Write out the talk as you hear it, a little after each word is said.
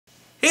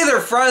Hey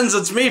there friends,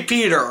 it's me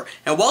Peter,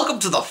 and welcome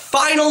to the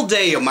final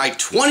day of my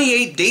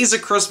 28 Days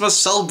of Christmas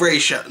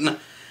celebration.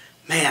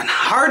 Man,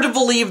 hard to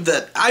believe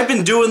that I've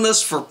been doing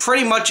this for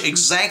pretty much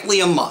exactly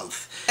a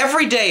month.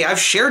 Every day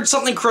I've shared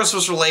something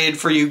Christmas related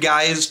for you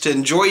guys to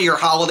enjoy your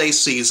holiday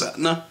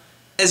season.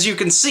 As you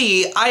can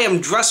see, I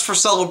am dressed for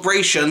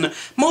celebration,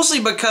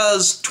 mostly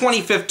because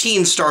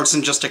 2015 starts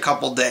in just a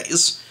couple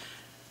days.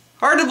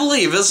 Hard to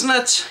believe, isn't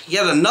it?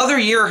 Yet another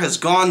year has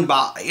gone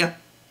by.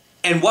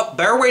 And what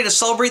better way to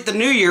celebrate the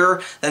new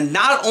year than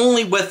not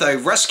only with a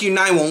Rescue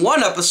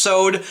 911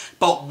 episode,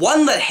 but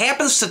one that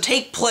happens to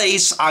take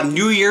place on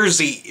New Year's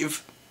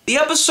Eve. The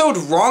episode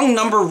Wrong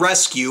Number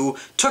Rescue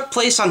took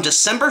place on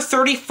December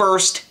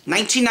 31st,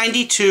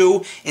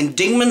 1992 in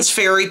Dingman's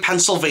Ferry,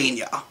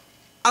 Pennsylvania.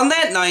 On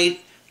that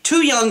night,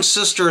 two young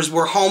sisters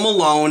were home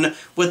alone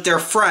with their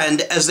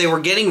friend as they were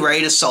getting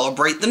ready to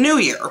celebrate the new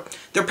year.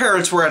 Their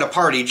parents were at a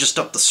party just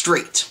up the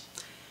street.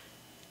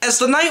 As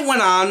the night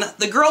went on,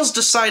 the girls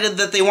decided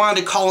that they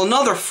wanted to call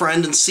another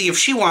friend and see if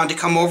she wanted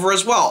to come over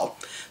as well.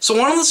 So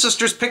one of the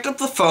sisters picked up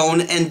the phone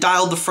and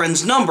dialed the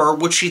friend's number,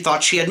 which she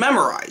thought she had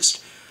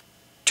memorized.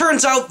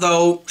 Turns out,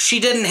 though,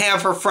 she didn't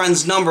have her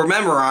friend's number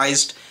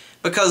memorized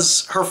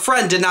because her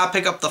friend did not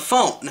pick up the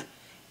phone.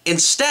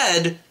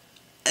 Instead,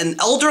 an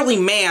elderly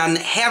man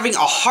having a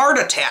heart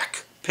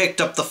attack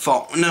picked up the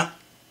phone.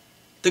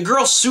 The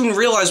girls soon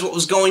realized what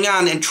was going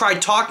on and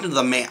tried talking to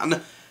the man.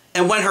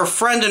 And when her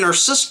friend and her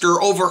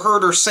sister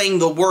overheard her saying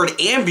the word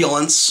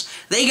ambulance,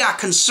 they got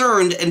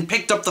concerned and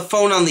picked up the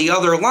phone on the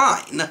other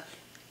line.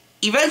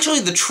 Eventually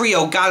the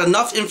trio got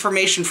enough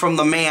information from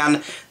the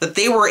man that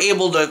they were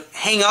able to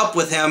hang up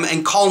with him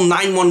and call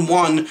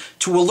 911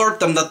 to alert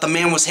them that the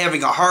man was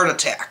having a heart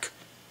attack.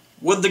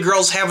 Would the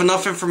girls have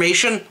enough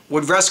information?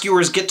 Would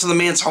rescuers get to the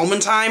man's home in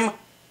time?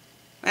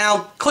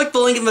 Well, click the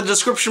link in the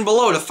description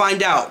below to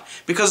find out,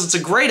 because it's a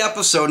great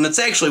episode and it's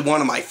actually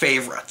one of my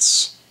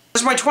favorites.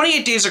 As my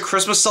 28 Days of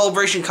Christmas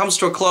celebration comes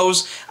to a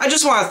close, I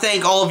just want to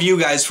thank all of you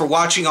guys for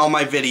watching all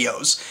my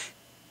videos.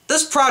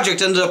 This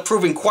project ended up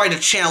proving quite a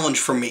challenge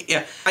for me.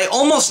 I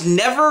almost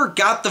never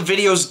got the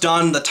videos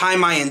done the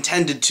time I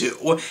intended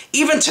to.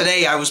 Even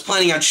today, I was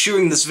planning on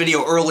shooting this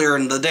video earlier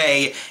in the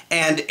day,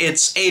 and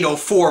it's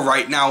 8:04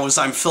 right now as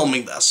I'm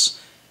filming this.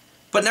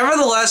 But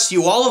nevertheless,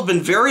 you all have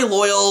been very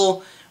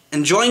loyal,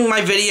 enjoying my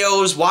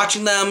videos,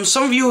 watching them.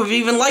 Some of you have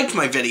even liked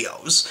my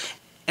videos.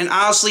 And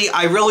honestly,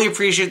 I really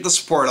appreciate the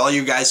support all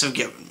you guys have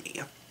given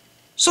me.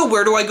 So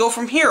where do I go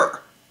from here?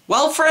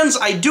 Well, friends,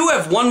 I do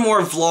have one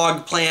more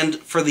vlog planned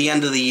for the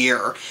end of the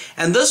year,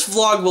 and this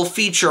vlog will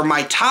feature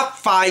my top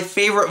 5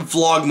 favorite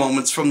vlog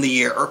moments from the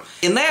year.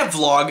 In that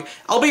vlog,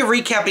 I'll be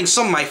recapping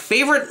some of my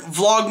favorite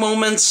vlog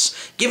moments,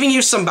 giving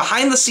you some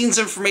behind-the-scenes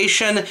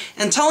information,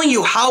 and telling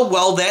you how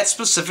well that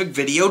specific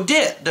video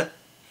did.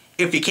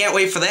 If you can't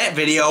wait for that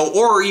video,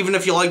 or even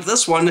if you like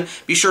this one,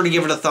 be sure to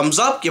give it a thumbs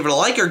up, give it a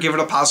like, or give it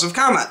a positive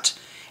comment.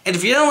 And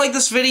if you didn't like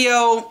this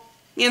video,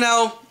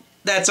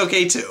 that's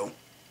okay too.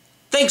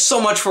 Thanks so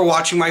much for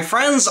watching, my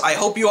friends. I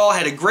hope you all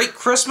had a great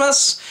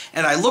Christmas,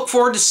 and I look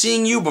forward to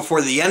seeing you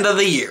before the end of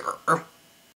the year.